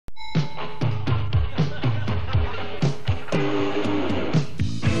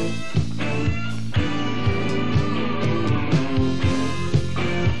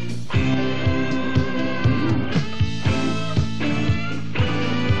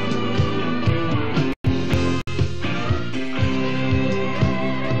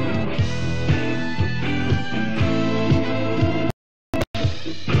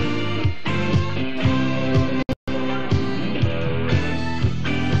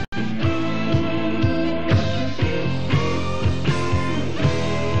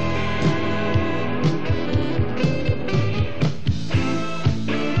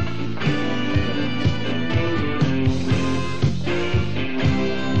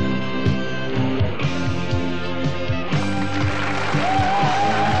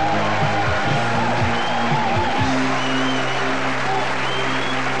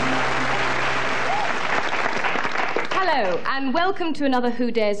welcome to another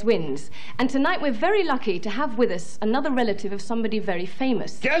Who Dares Wins. And tonight we're very lucky to have with us another relative of somebody very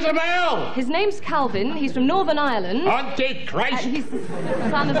famous. Jezebel! His name's Calvin, he's from Northern Ireland. Antichrist! He's the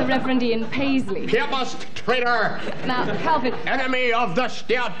son of the Reverend Ian Paisley. Papist traitor! Now, Calvin... Enemy of the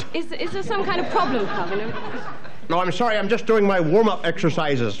state! Is there some kind of problem, Calvin? No, I'm sorry, I'm just doing my warm-up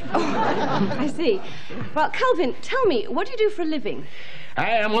exercises. Oh, I see. Well, Calvin, tell me, what do you do for a living?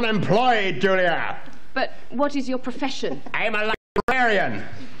 I am unemployed, Julia. But what is your profession? I'm a librarian.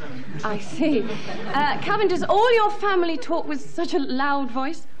 I see. Calvin, does all your family talk with such a loud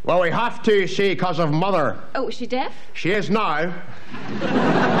voice? Well, we have to, see, because of Mother. Oh, is she deaf? She is now.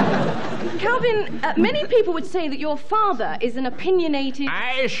 Calvin, many people would say that your father is an opinionated...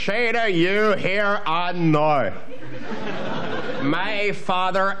 I say to you here and now, my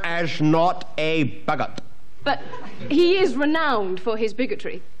father is not a bigot. But he is renowned for his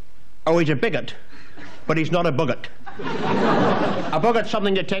bigotry. Oh, he's a bigot, but he's not a bugot. A bugot's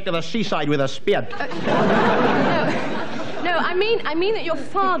something you take to the seaside with a spade. No, I mean that your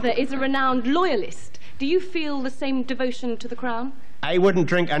father is a renowned loyalist. Do you feel the same devotion to the crown? I wouldn't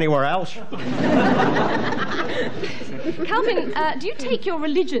drink anywhere else. Calvin, do you take your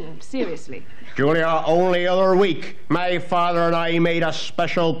religion seriously? Julia, only other week, my father and I made a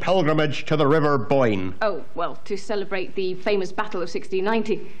special pilgrimage to the River Boyne. Oh, well, to celebrate the famous Battle of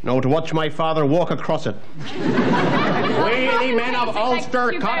 1690. No, to watch my father walk across it. We, the men of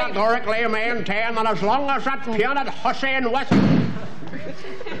Ulster, categorically maintain that as long as that puny Hussein West...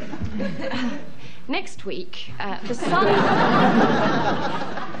 Next week, the son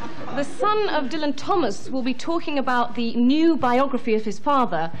of Dylan Thomas will be talking about the new biography of his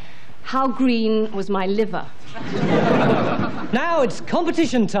father, How Green Was My Liver. Now it's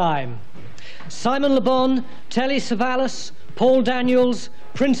competition time. Simon Le Bon, Telly Savalas, Paul Daniels,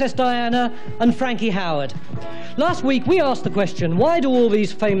 Princess Diana and Frankie Howard. Last week we asked the question, why do all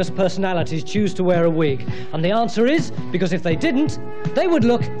these famous personalities choose to wear a wig? And the answer is, because if they didn't, they would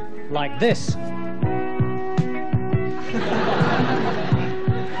look like this.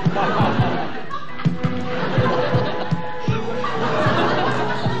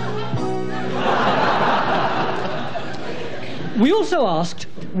 We also asked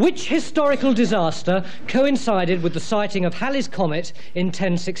which historical disaster coincided with the sighting of Halley's Comet in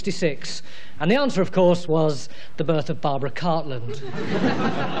 1066. And the answer, of course, was the birth of Barbara Cartland.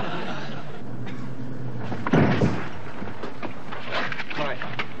 Right.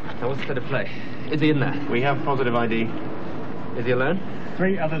 Now, what's there to play? Is he in there? We have positive ID. Is he alone?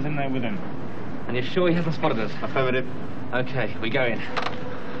 3 others in there with him. And you're sure he hasn't spotted us? Affirmative. Okay, we go in.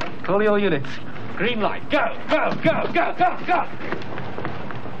 Call your units. Green light. Go, go, go, go, go, go!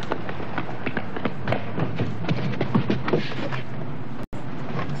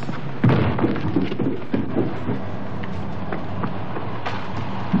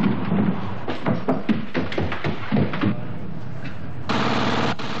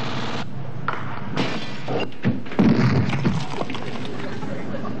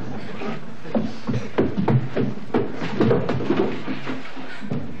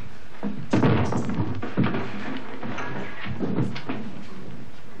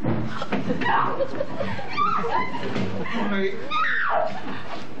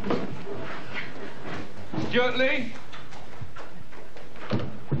 Stuart Lee.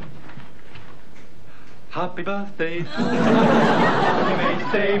 Happy birthday. You may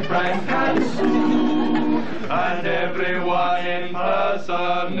say Frank and Sue and everyone in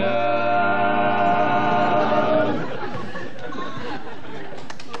personnel.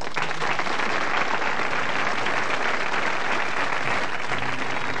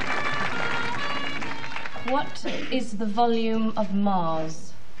 What is the volume of Mars?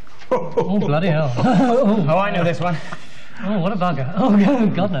 Oh, bloody hell. Oh, I know this one. Oh, what a bugger. Oh,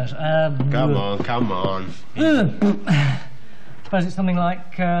 God knows. Come on, come on. Suppose it's something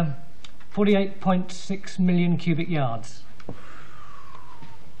like 48.6 million cubic yards.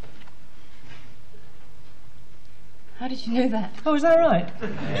 How did you know that? Oh, is that right?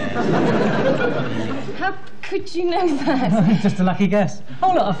 How could you know that? Just a lucky guess.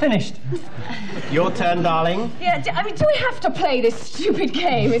 Oh, look, I've finished. Your turn, darling. Yeah, I mean, do we have to play this stupid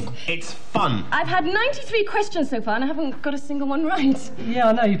game? It's fun. I've had 93 questions so far and I haven't got a single one right. Yeah,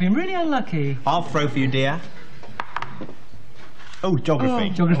 I know, you've been really unlucky. I'll throw for you, dear. Oh, geography.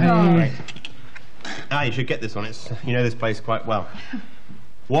 Oh, geography. Oh. Right. Ah, you should get this one. You know this place quite well.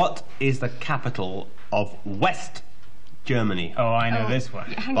 What is the capital of West Germany? Oh, I know this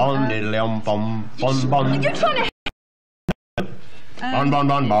one. Bon, diddly, bon, bon, bon. You're trying to... Bon, bon,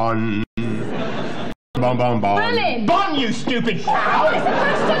 bon, bon. Bon, bon, bon. Berlin. Bonn, you stupid cow! You're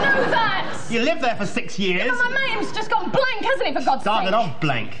supposed to know that! You lived there for 6 years. But my name's just gone blank hasn't it, for God's sake? Started off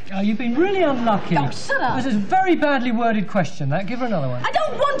blank. Oh, you've been really unlucky. Oh, shut up. This is a very badly worded question, that. Give her another one. I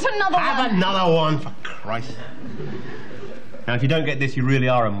don't want another one. Have another one, for Christ. Now, if you don't get this, you really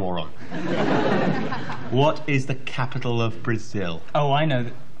are a moron. What is the capital of Brazil? Oh, I know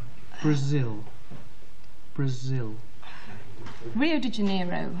that. Brazil. Brazil. Rio de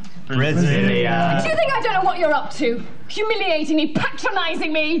Janeiro. Brasilia. Do you think I don't know what you're up to? Humiliating me,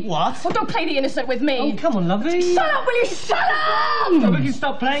 patronising me. What? Oh, don't play the innocent with me. Oh, come on, lovely. Shut up, will you? Shut up! Oh, we can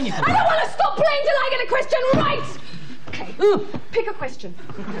stop playing it. I don't want to stop playing till I get a question right. Okay. Pick a question.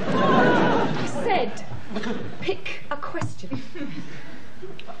 I said, pick a question.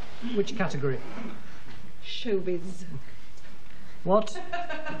 Which category? Showbiz. What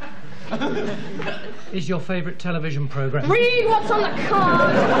is your favourite television programme? Read what's on the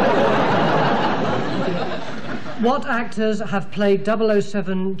card. What actors have played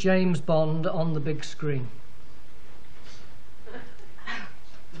 007 James Bond on the big screen?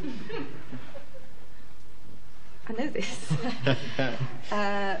 I know this.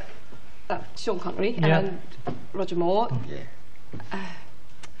 Sean Connery Yeah. and Roger Moore.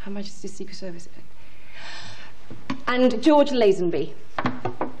 Her Majesty's Secret Service. And George Lazenby.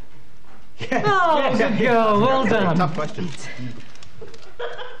 Oh, good girl, well done. Tough question.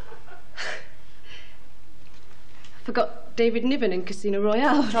 Forgot David Niven in Casino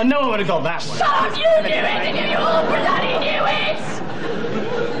Royale. Oh, no one would have got that one. Shut up! You knew it! You all bloody knew it!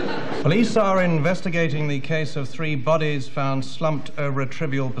 Police are investigating the case of 3 bodies found slumped over a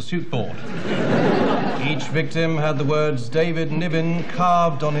Trivial Pursuit board. Each victim had the words David Niven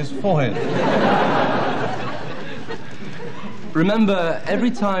carved on his forehead. Remember, every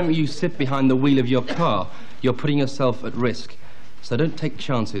time you sit behind the wheel of your car, you're putting yourself at risk. So don't take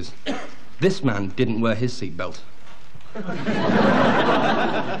chances. This man didn't wear his seatbelt.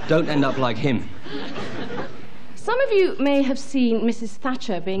 Don't end up like him. Some of you may have seen Mrs.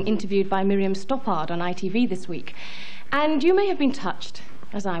 Thatcher being interviewed by Miriam Stoppard on ITV this week. And you may have been touched,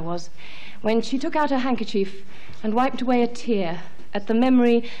 as I was, when she took out her handkerchief and wiped away a tear at the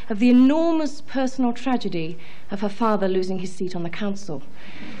memory of the enormous personal tragedy of her father losing his seat on the council.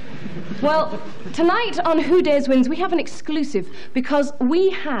 Well, tonight on Who Dares Wins, we have an exclusive because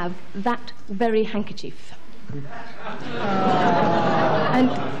we have that very handkerchief. And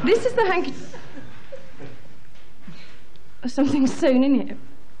this is the handkerchief. Something sewn in it.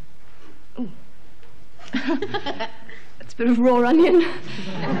 Ooh. It's a bit of raw onion.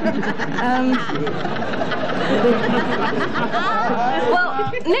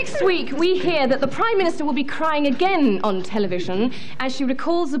 Well, next week we hear that the Prime Minister will be crying again on television as she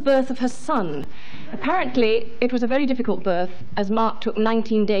recalls the birth of her son. Apparently, it was a very difficult birth, as Mark took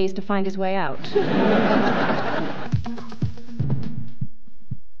 19 days to find his way out.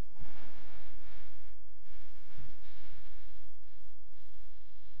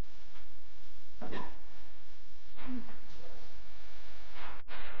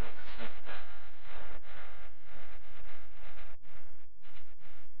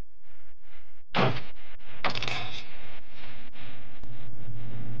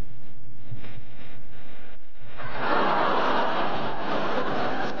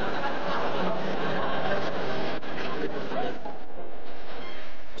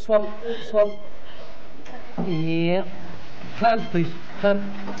 Swab. Yeah. Clamp, please. Clamp.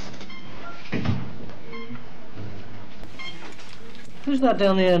 Who's that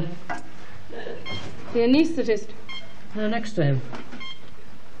down the end? The anaesthetist. Next to him.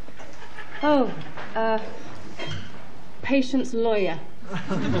 Oh, patient's lawyer.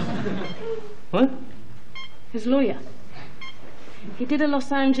 What? His lawyer. He did a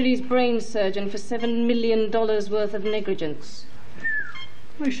Los Angeles brain surgeon for $7 million worth of negligence.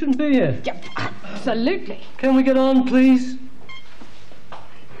 We shouldn't be here. Yeah, absolutely. Can we get on, please?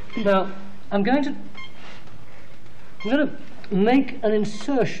 Now, I'm going to make an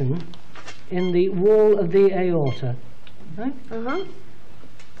insertion in the wall of the aorta. Right? Uh-huh.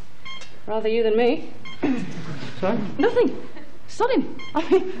 Rather you than me. Sorry? Nothing. Sod him. I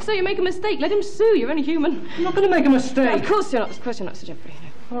mean, so you make a mistake, let him sue. You're only human. I'm not going to make a mistake. Of course you're not, Sir Geoffrey.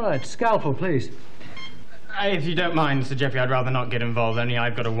 All right, scalpel, please. If you don't mind, Sir Geoffrey, I'd rather not get involved. Only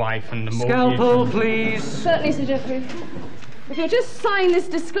I've got a wife and a mortgage. Scalpel, please. Certainly, Sir Geoffrey. If you'll just sign this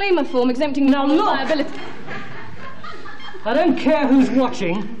disclaimer form exempting Now, look! liability. I don't care who's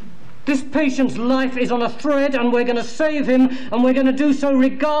watching. This patient's life is on a thread, and we're going to save him, and we're going to do so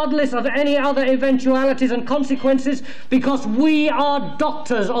regardless of any other eventualities and consequences, because we are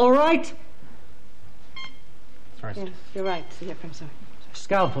doctors, all right? Sorry. Yeah, you're right, Sir Geoffrey, I'm sorry.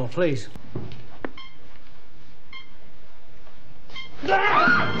 Scalpel, please. It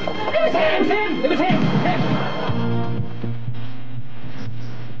was him! It was him!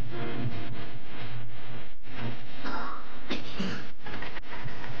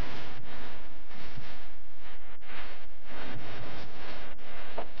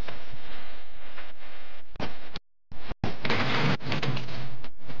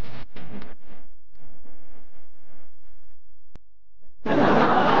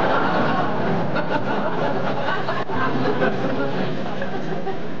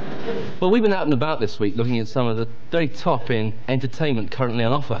 Well, we've been out and about this week looking at some of the very top in entertainment currently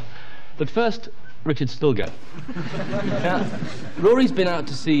on offer. But first, Richard Stilgoe. Now, Rory's been out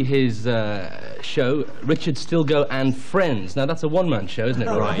to see his show, Richard Stilgoe and Friends. Now, that's a one-man show, isn't it,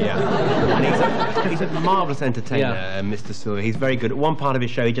 Rory? Right, yeah. And he's a marvellous entertainer, Mr. Stilgoe. He's very good. At one part of his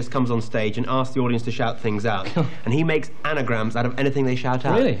show, he just comes on stage and asks the audience to shout things out. And he makes anagrams out of anything they shout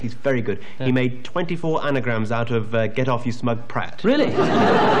out. Really? He's very good. Yeah. He made 24 anagrams out of Get Off, You Smug Prat. Really?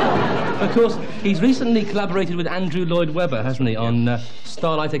 Of course, he's recently collaborated with Andrew Lloyd Webber, hasn't he, on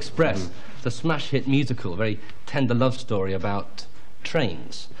Starlight Express. It's a smash hit musical, a very tender love story about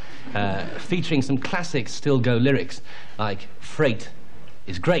trains, featuring some classic Stilgoe lyrics like "Freight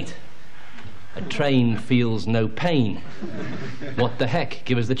is great, a train feels no pain, what the heck,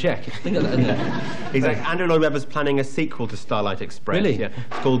 give us the check." Think of that, isn't it? He's like, Andrew Lloyd Webber's planning a sequel to Starlight Express. Really? Yeah.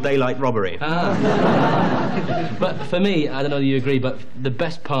 It's called Daylight Robbery. But for me, I don't know if you agree, but the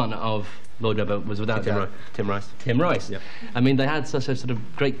best partner of Lloyd Webber was without doubt Tim Rice. Tim Rice. Yep. I mean, they had such a sort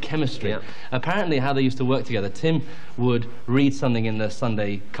of great chemistry. Yep. Apparently, how they used to work together, Tim would read something in the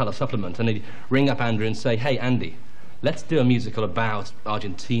Sunday colour supplement, and he'd ring up Andrew and say, "Hey, Andy, let's do a musical about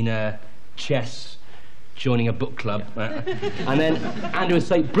Argentina, chess, joining a book club." And then Andrew would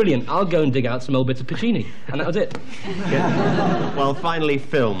say, "Brilliant, I'll go and dig out some old bits of Puccini." And that was it. Yeah. Well, finally,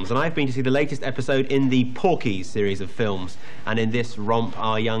 films. And I've been to see the latest episode in the Porky's series of films. And in this romp,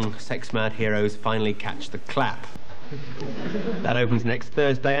 our young sex-mad heroes finally catch the clap. That opens next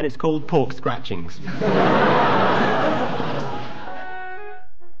Thursday, and it's called Pork Scratchings.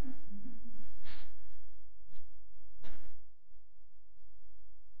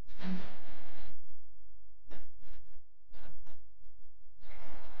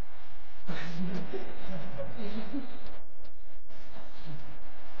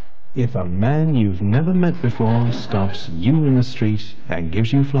 If a man you've never met before stops you in the street and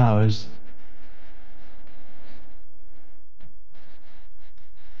gives you flowers,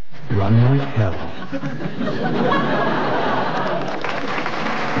 run like hell.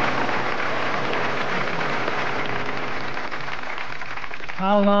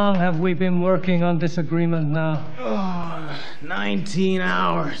 How long have we been working on this agreement now? Oh, 19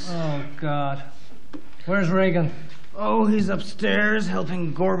 hours. Oh, God. Where's Reagan? Oh, he's upstairs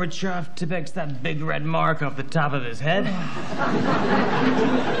helping Gorbachev Tipex that big red mark off the top of his head.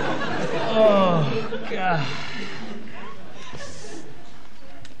 Oh, God.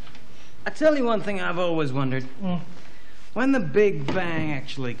 I tell you one thing I've always wondered. When the Big Bang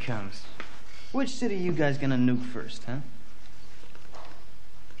actually comes, which city you guys gonna nuke first, huh?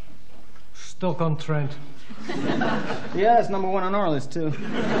 Stoke-on-Trent. Yeah, it's #1 on our list, too.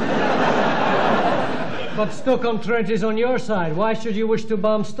 But Stoke-on-Trent is on your side. Why should you wish to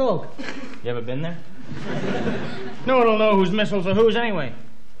bomb Stoke? You ever been there? No one will know whose missiles are whose anyway.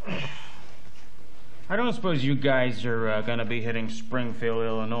 I don't suppose you guys are gonna be hitting Springfield,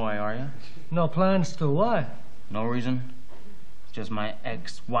 Illinois, are you? No plans to. Why? No reason. Just my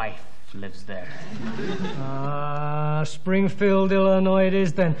ex-wife lives there. Springfield, Illinois it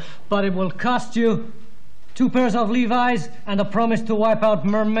is then. But it will cost you 2 pairs of Levi's and a promise to wipe out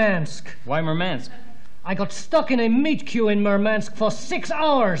Murmansk. Why Murmansk? I got stuck in a meat queue in Murmansk for 6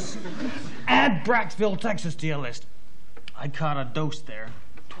 hours. Add Braxville, Texas to your list. I caught a dose there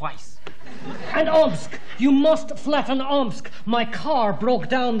twice. And Omsk. You must flatten Omsk. My car broke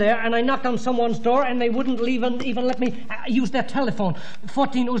down there and I knocked on someone's door and they wouldn't even let me use their telephone.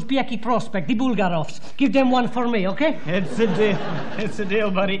 14 Uzbeki Prospect, the Bulgarovs. Give them one for me, okay? It's a deal. It's a deal,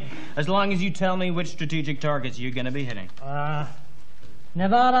 buddy. As long as you tell me which strategic targets you're gonna be hitting.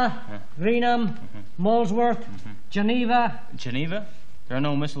 Nevada, Greenham, Molesworth, Geneva. Geneva? There are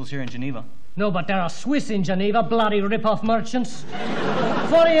no missiles here in Geneva. No, but there are Swiss in Geneva, bloody rip-off merchants.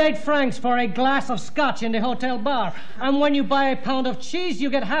 48 francs for a glass of scotch in the hotel bar. And when you buy a pound of cheese, you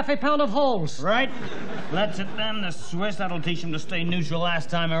get half a pound of holes. Right. Let's hit them, the Swiss. That'll teach them to stay neutral last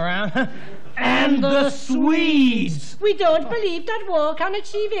time around. And the Swedes! We don't believe that war can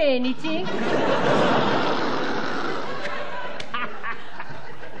achieve anything.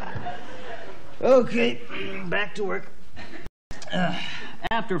 Okay, back to work.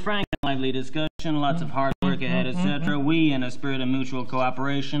 After frank and lively discussion, lots of hard work ahead, etc., we, in a spirit of mutual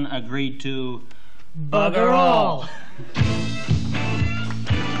cooperation, agreed to bugger all.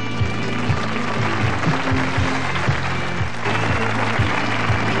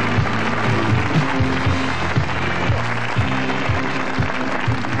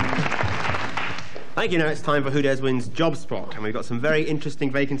 Thank you. Now it's time for Who Dares Win's Job Spot, and we've got some very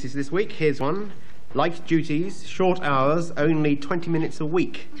interesting vacancies this week. Here's one. Light duties, short hours, only 20 minutes a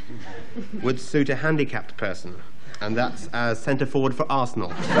week. Would suit a handicapped person. And that's centre forward for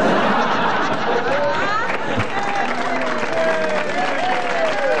Arsenal.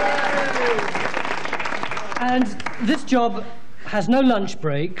 And this job has no lunch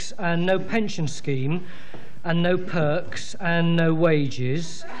breaks and no pension scheme and no perks and no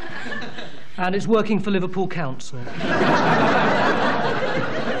wages, and it's working for Liverpool Council.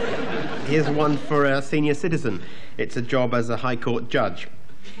 Here's one for a senior citizen. It's a job as a High Court judge.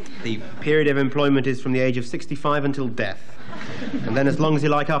 The period of employment is from the age of 65 until death, and then as long as you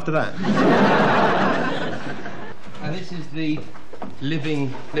like after that. And this is the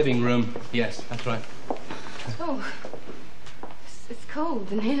living room. Yes, that's right. Oh, it's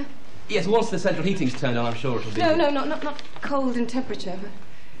cold in here. Yes, once the central heating's turned on, I'm sure it'll be... No, not cold in temperature, but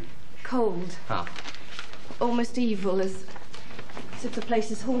cold. How? Almost evil, as if the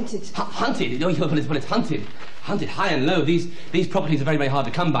place is haunted. Hunted? Oh, well, it's hunted. Hunted high and low. These properties are very, very hard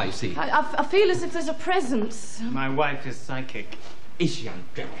to come by, you see. I feel as if there's a presence. My wife is psychic. Is she? I'm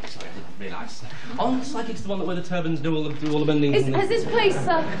sorry, I didn't realise. Oh, psychic's the one that wear the turbans, do all the bendings. Has this place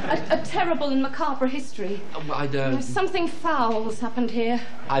a terrible and macabre history? Something foul has happened here.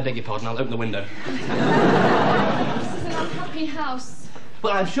 I beg your pardon, I'll open the window. This is an unhappy house.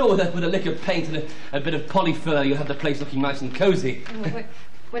 Well, I'm sure with a lick of paint and a bit of polyfur, you'll have the place looking nice and cosy. Oh,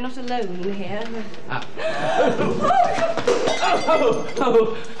 we're not alone here.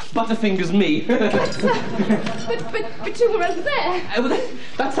 Oh, Butterfingers me. But you weren't there. Well,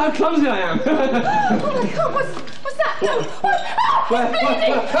 that's how clumsy I am. Oh my God, what's that?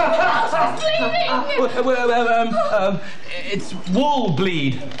 It's bleeding! It's wall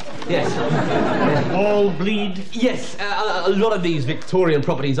bleed. Yes. Wall bleed? Yes, a lot of these Victorian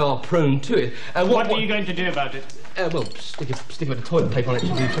properties are prone to it. What are you going to do about it? Well, stick a bit of toilet paper on it. Oh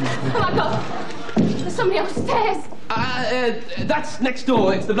my God! There's somebody upstairs. That's next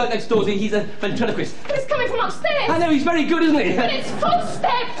door. It's the bloke next door. He's a ventriloquist. But it's coming from upstairs. I know, he's very good, isn't he? But it's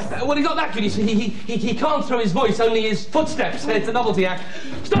footsteps. Well, he's not that good. He can't throw his voice, only his footsteps. It's a novelty act.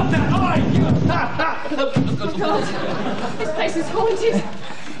 Stop that! Oh God! This place is haunted.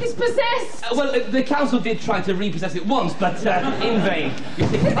 It's possessed. Well, the council did try to repossess it once, but in vain. You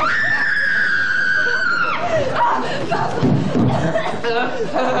see.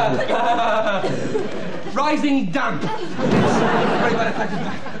 Rising damp. Very bad effect.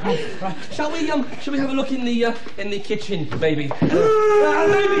 Right. Shall we have a look in the kitchen, maybe?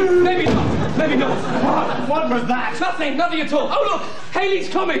 Maybe not. Maybe not. What was that? Nothing at all. Oh look, Haley's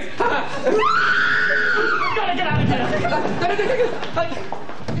comet. Gotta get out of here.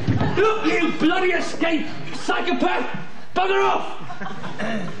 Look, you bloody escape, psychopath! Bugger off!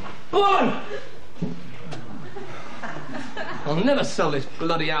 Go on! I'll never sell this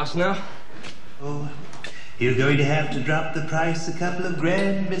bloody house now. Oh, you're going to have to drop the price a couple of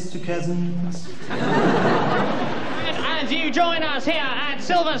grand, Mr. Cousins. As you join us here at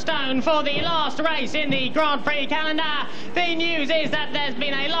Silverstone for the last race in the Grand Prix calendar, the news is that there's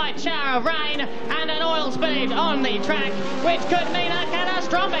been a light shower of rain and an oil spillage on the track, which could mean a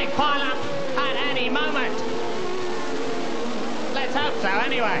catastrophic pile-up at any moment. Let's hope so,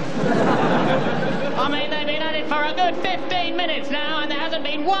 anyway. I mean, they've been at it for a good 15 minutes now, and there hasn't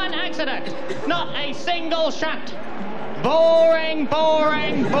been one accident. Not a single shunt. Boring,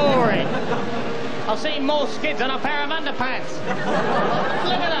 boring, boring. I've seen more skids than a pair of underpants.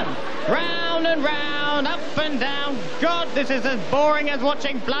 Look at them. Round and round, up and down. God, this is as boring as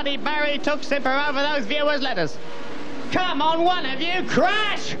watching bloody Barry Took-Sipper over those viewers' letters. Come on, one of you,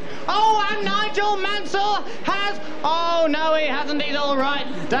 crash! Oh, and Nigel Mansell has... Oh, no, he hasn't. He's all right.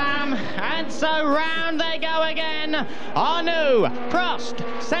 Damn. And so round they go again. Anu, Prost,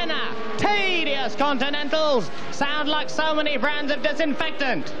 Senna, tedious Continentals. Sound like so many brands of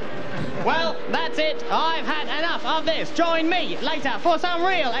disinfectant. Well, that's it. I've had enough of this. Join me later for some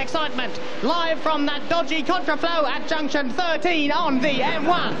real excitement. Live from that dodgy contraflow at junction 13 on the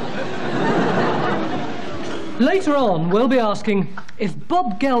M1. Later on, we'll be asking, if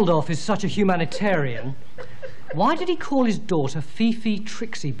Bob Geldof is such a humanitarian, why did he call his daughter Fifi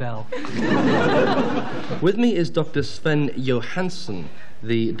Trixie Bell? With me is Dr. Sven Johansson,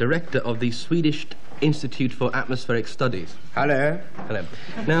 the director of the Swedish Institute for Atmospheric Studies. Hello. Hello.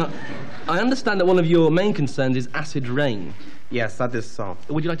 Now, I understand that one of your main concerns is acid rain. Yes, that is so.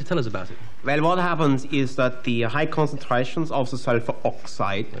 Would you like to tell us about it? Well, what happens is that the high concentrations of the sulfur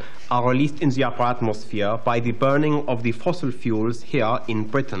oxide are released in the upper atmosphere by the burning of the fossil fuels here in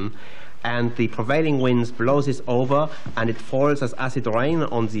Britain, and the prevailing winds blow this over, and it falls as acid rain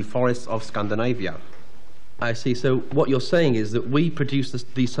on the forests of Scandinavia. I see. So what you're saying is that we produce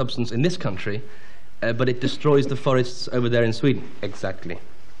the substance in this country, but it destroys the forests over there in Sweden. Exactly.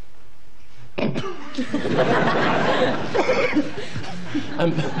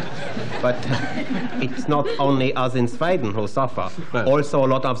 But it's not only us in Sweden who suffer. No. Also, a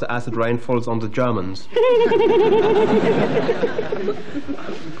lot of the acid rain falls on the Germans.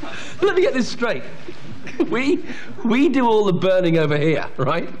 Let me get this straight. We do all the burning over here,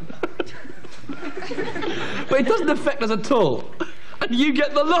 right? But it doesn't affect us at all. And you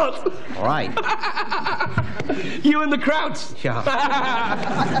get the lot. All right. You and the Krauts. Yeah.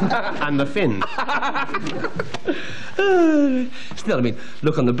 And the Finns. Still, I mean,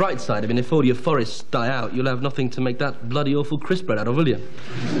 look on the bright side. I mean, if all your forests die out, you'll have nothing to make that bloody awful crisp bread out of, will you?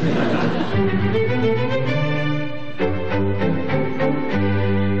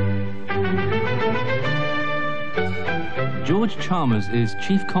 George Chalmers is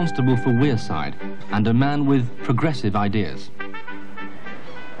Chief Constable for Wearside and a man with progressive ideas.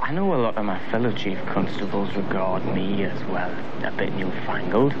 I know a lot of my fellow Chief Constables regard me as, well, a bit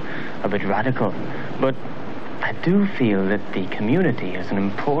newfangled, a bit radical, but I do feel that the community has an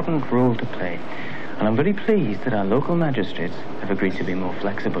important role to play, and I'm very pleased that our local magistrates have agreed to be more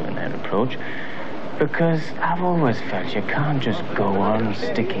flexible in their approach, because I've always felt you can't just go on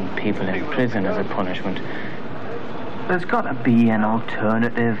sticking people in prison as a punishment. There's got to be an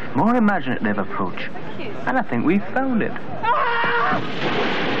alternative, more imaginative approach, and I think we've found it.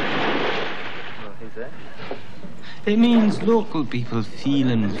 It means local people feel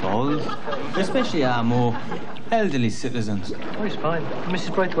involved, especially our more elderly citizens. Oh, he's fine.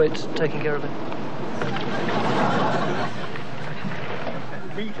 Mrs. Braithwaite's taking care of it.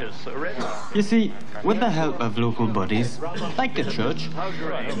 You see, with the help of local bodies, like the church,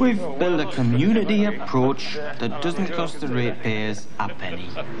 we've built a community approach that doesn't cost the ratepayers a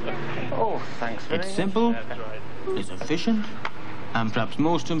penny. Oh, thanks. It's simple, it's efficient, and perhaps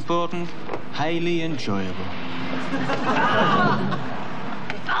most important, highly enjoyable.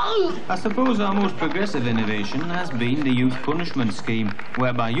 I suppose our most progressive innovation has been the youth punishment scheme,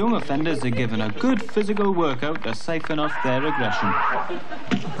 whereby young offenders are given a good physical workout to siphon off their aggression.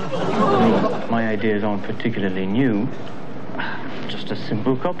 My ideas aren't particularly new, just a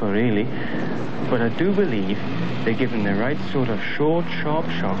simple copper, really. But I do believe they're given the right sort of short, sharp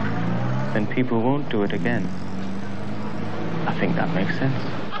shock, then people won't do it again. I think that makes sense.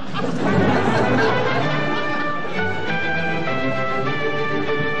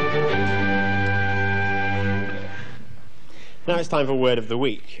 Now it's time for Word of the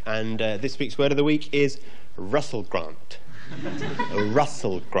Week, and this week's Word of the Week is Russell Grant. A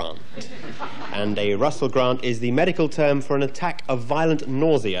Russell Grant. And a Russell Grant is the medical term for an attack of violent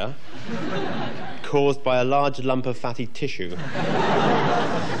nausea caused by a large lump of fatty tissue,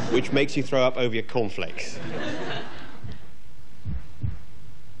 which makes you throw up over your cornflakes.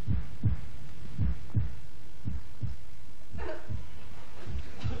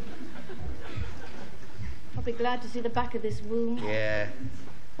 I'll be glad to see the back of this wound. Yeah.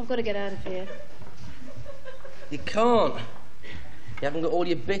 I've got to get out of here. You can't. You haven't got all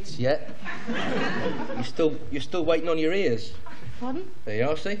your bits yet. You're still waiting on your ears. Pardon? There you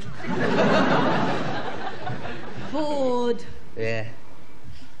are, see? Bored. Yeah.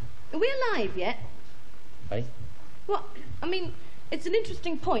 Are we alive yet? Hey? What? I mean, it's an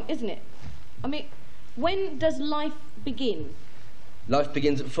interesting point, isn't it? I mean, when does life begin? Life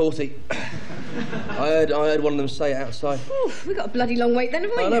begins at 40. I heard one of them say it outside. Ooh, we've got a bloody long wait then,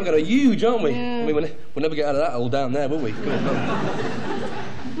 haven't we? I know, we've got a huge, aren't we? Yeah. I mean, we'll never get out of that hole down there, will we? Come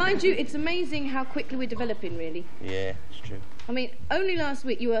on. Mind you, it's amazing how quickly we're developing, really. Yeah, it's true. I mean, only last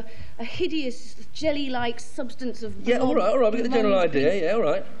week you were a hideous jelly-like substance of... Yeah, all right, we get the general idea, yeah, all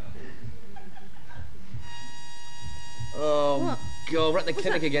right. Oh, what? God, we're at the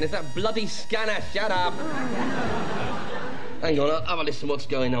clinic again. It's that bloody scanner, shut up. Hang on, I'll have a listen what's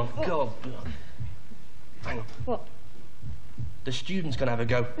going on. What? God, hang on. What? The student's going to have a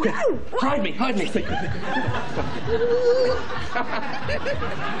go. Quick, hide me.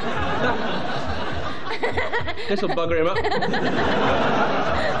 This'll bugger him up.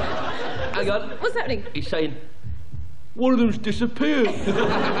 Hang on. What's happening? He's saying, one of them's disappeared.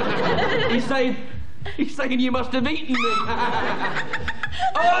 He's saying you must have eaten me.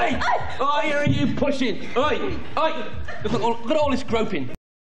 Oi! Oi, you pushing? Oi! Look at all this groping.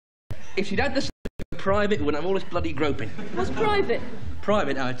 If she'd had the private, we wouldn't have all this bloody groping. What's private?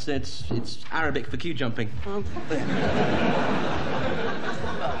 Private? Oh, it's Arabic for queue jumping.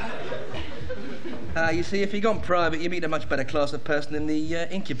 You see, if you've gone private, you meet a much better class of person in the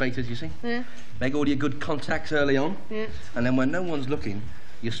incubators, you see. Yeah. Make all your good contacts early on. Yeah. And then when no one's looking,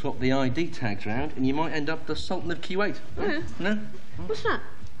 you swap the ID tags around and you might end up the Sultan of Kuwait. Yeah. No? What's that?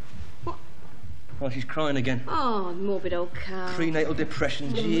 What? Oh, she's crying again. Oh, morbid old cow. Prenatal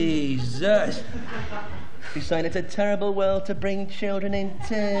depression, Jesus. She's saying it's a terrible world to bring children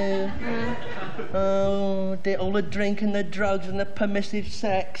into. Oh, all the drink and the drugs and the permissive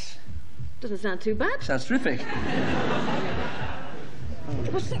sex. Doesn't sound too bad. Sounds terrific.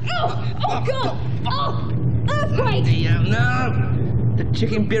 What's that? Oh, God! Oh, earthquake! No! The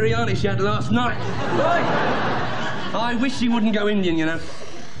chicken biryani she had last night. I wish she wouldn't go Indian, you know.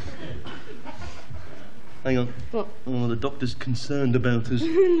 Hang on. What? Oh, the doctor's concerned about us.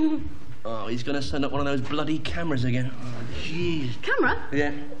 Oh, he's going to send up one of those bloody cameras again. Oh, jeez. Camera?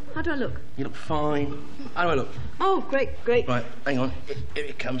 Yeah. How do I look? You look fine. How do I look? Oh, great, great. Right, hang on. Here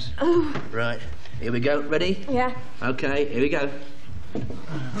it comes. Oh. Right, here we go. Ready? Yeah. Okay, here we go.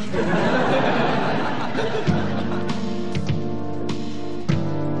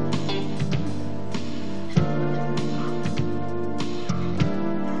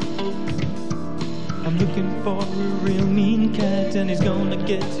 I'm looking for a real mean cat, and he's gonna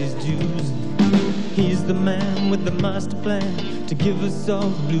get his dues. He's the man with the master plan to give us all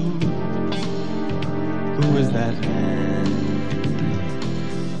the blues. Who is that man?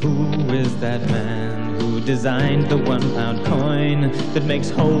 Who is that man who designed the £1 coin that makes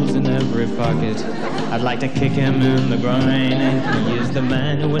holes in every pocket? I'd like to kick him in the groin. He is the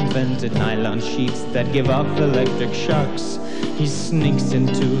man who invented nylon sheets that give off electric shocks. He sneaks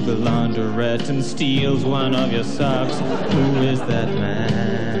into the laundrette and steals one of your socks. Who is that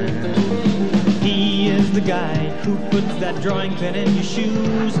man? He is the guy who puts that drawing pen in your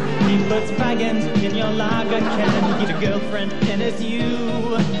shoes. He puts faggots in your lager can. He's a girlfriend and it's you.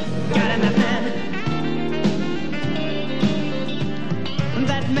 Got him, that man.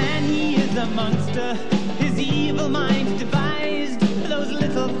 That man, he is a monster. His evil mind devised those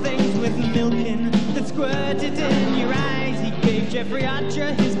little things with milk in that squirted in your eyes. He gave Jeffrey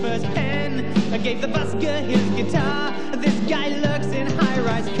Archer his first pen. I gave the busker his guitar. This guy lurks in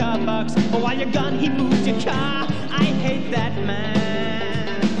high-rise car parks. While you're gone, he moves your car. I hate that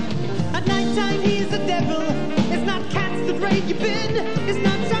man. At nighttime, he's the devil. It's not cats that raid your bin. It's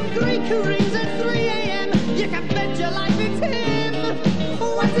not some Greek who rings at 3 a.m. You can bet your life it's him.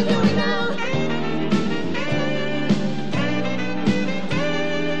 What's he doing now?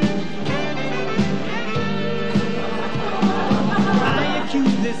 I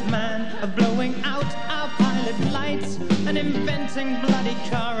accuse this man of blowing out our pilot lights and inventing bloody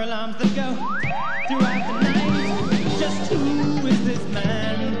car alarms that go throughout the night. Just who is this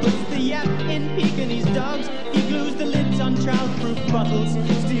man? Puts the yap in Pekingese dogs. He glues the lids on child-proof bottles.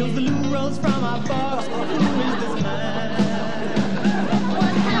 Steals the loo rolls from our box. Who is this man?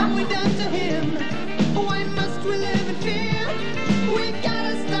 What have we done to him? Why must we live in fear? We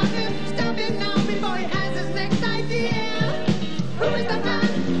gotta stop him now before he has his next idea. Who is that man?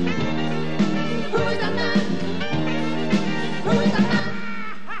 Who is that man? Who is that man?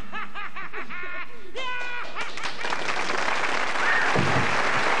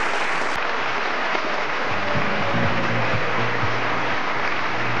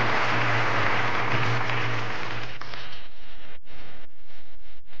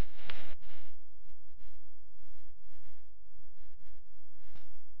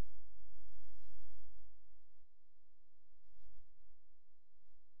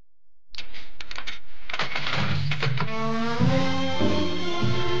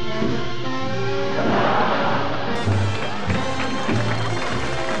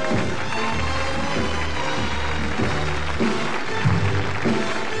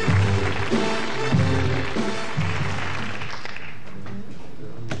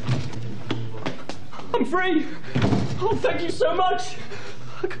 I'm free! Oh, thank you so much!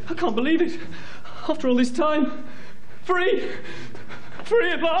 I can't believe it. After all this time. Free!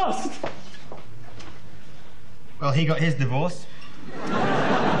 Free at last! Well, he got his divorce.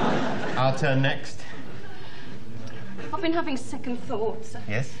 I'll turn next. I've been having second thoughts.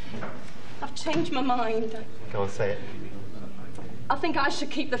 Yes? I've changed my mind. Go on, say it. I think I should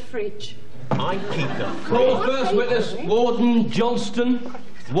keep the fridge. I keep the fridge? Call first witness, Warden Johnston.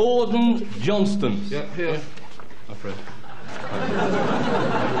 Warden Johnston. Yeah, here. Alfred.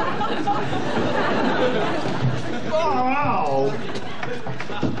 Oh!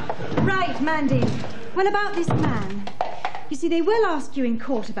 Right, Mandy. Well, about this man. You see, they will ask you in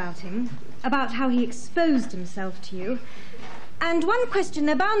court about him, about how he exposed himself to you. And one question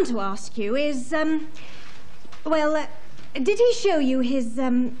they're bound to ask you is, did he show you his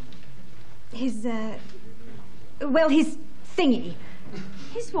thingy?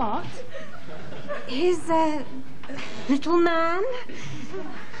 His what? His, little man?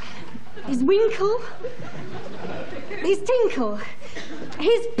 His winkle? His tinkle?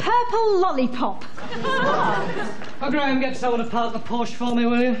 His purple lollipop. Oh, Graham, get someone to park the Porsche for me,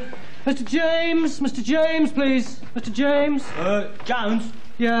 will you? Mr. James, please. Mr. James. Jones?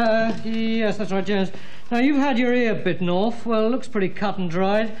 Yeah, yes, that's right, James. Now, you've had your ear bitten off. Well, it looks pretty cut and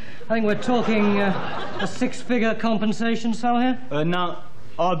dried. I think we're talking a six-figure compensation sum here. No,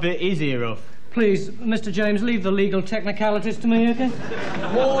 I bit his ear off. Please, Mr. James, leave the legal technicalities to me, OK?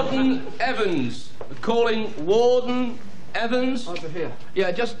 Warden Evans. Calling Warden Evans. Over here.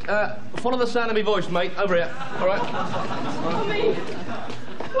 Yeah, just follow the sound of my voice, mate. Over here. All right? Tommy,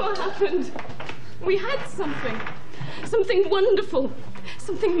 what happened? We had something. Something wonderful.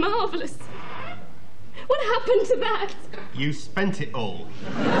 Something marvellous. What happened to that? You spent it all.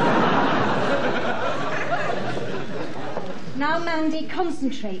 Now, Mandy,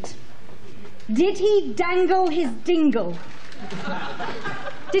 concentrate. Did he dangle his dingle?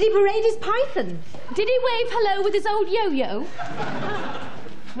 Did he parade his python? Did he wave hello with his old yo-yo?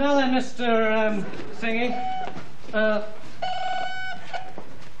 Now then, Mr. Thingy.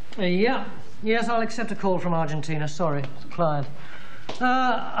 Yeah. Yes, I'll accept a call from Argentina. Sorry, it's a client.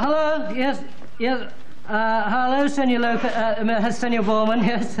 Hello? Yes. Hello, Senor Senor Borman.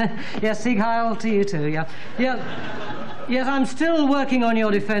 Yes. Yes, Sieg Heil to you too, yeah. Yes, I'm still working on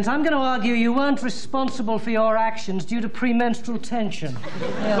your defence. I'm going to argue you weren't responsible for your actions due to premenstrual tension.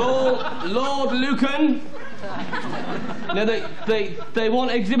 Yeah. Call Lord Lucan. No, they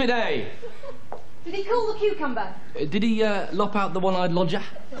want Exhibit A. Did he call the cucumber? Did he lop out the one-eyed lodger?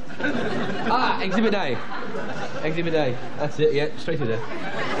 Exhibit A. Exhibit A. That's it, yeah, straight to there.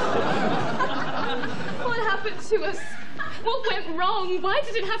 What happened to us? What went wrong? Why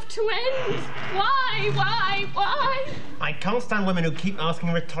did it have to end? Why? I can't stand women who keep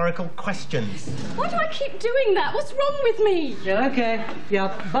asking rhetorical questions. Why do I keep doing that? What's wrong with me? Yeah, OK.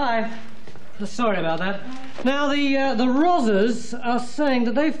 Yeah, bye. Sorry about that. Now, the Rozzers are saying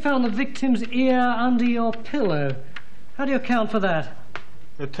that they've found the victim's ear under your pillow. How do you account for that?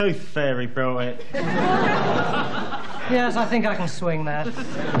 The tooth fairy brought it. Yes, I think I can swing that.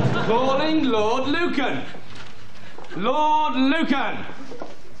 Calling Lord Lucan. Lord Lucan!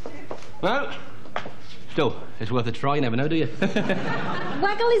 No? Still, it's worth a try, you never know, do you?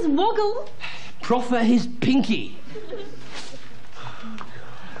 Waggle his woggle. Proffer his pinky.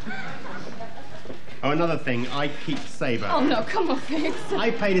 Oh, another thing, I keep Sabre. Oh, no, come on, Fitz.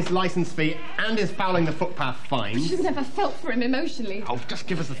 I paid his licence fee and his fouling the footpath fines. She's never felt for him emotionally. Oh, just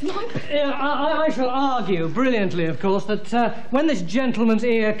give us a... Yeah, I shall argue, brilliantly, of course, that when this gentleman's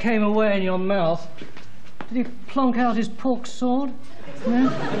ear came away in your mouth, did he plonk out his pork sword? No?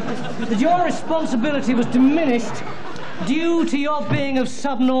 That your responsibility was diminished due to your being of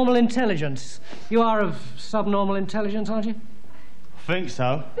subnormal intelligence. You are of subnormal intelligence, aren't you? Think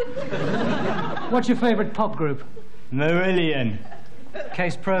so. What's your favourite pop group? Marillion.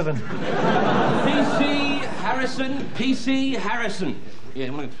 Case proven. PC Harrison. Yeah,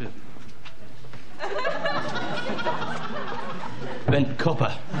 I'm going to... Bent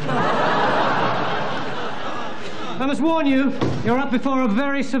copper. I must warn you, you're up before a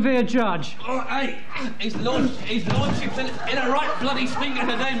very severe judge. Oh, hey, his lordship's in a right bloody stinker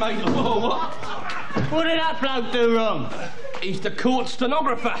today, mate. Oh, what? What did that bloke do wrong? He's the court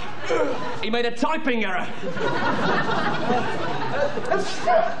stenographer. He made a typing error.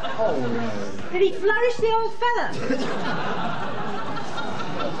 Did he flourish the old fella?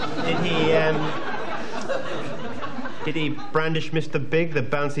 Did he brandish Mr. Big, the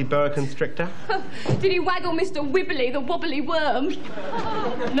bouncy boa constrictor? Did he waggle Mr. Wibbly, the wobbly worm?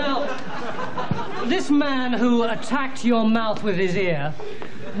 Now, this man who attacked your mouth with his ear,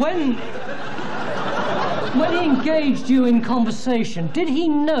 when he engaged you in conversation, did he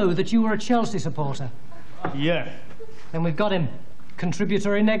know that you were a Chelsea supporter? Yeah. Then we've got him.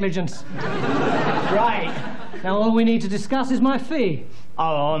 Contributory negligence. Right. Now all we need to discuss is my fee. Oh,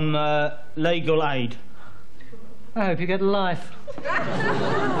 on legal aid. I hope you get life.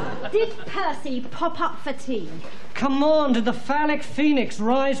 Did Percy pop up for tea? Come on, did the phallic phoenix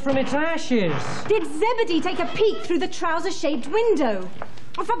rise from its ashes? Did Zebedee take a peek through the trouser-shaped window?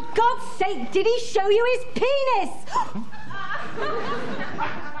 Oh, for God's sake, did he show you his penis?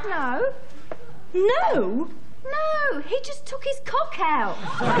 No. No? No, he just took his cock out.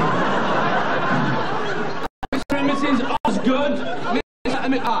 Mr. and Mrs. Osgood.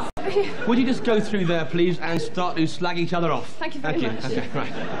 Would you just go through there, please, and start to slag each other off? Thank you very much. Okay,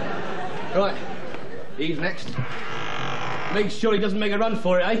 right. Right. He's next. Make sure he doesn't make a run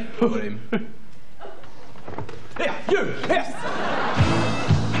for it, eh? Put him. Here, you! Here!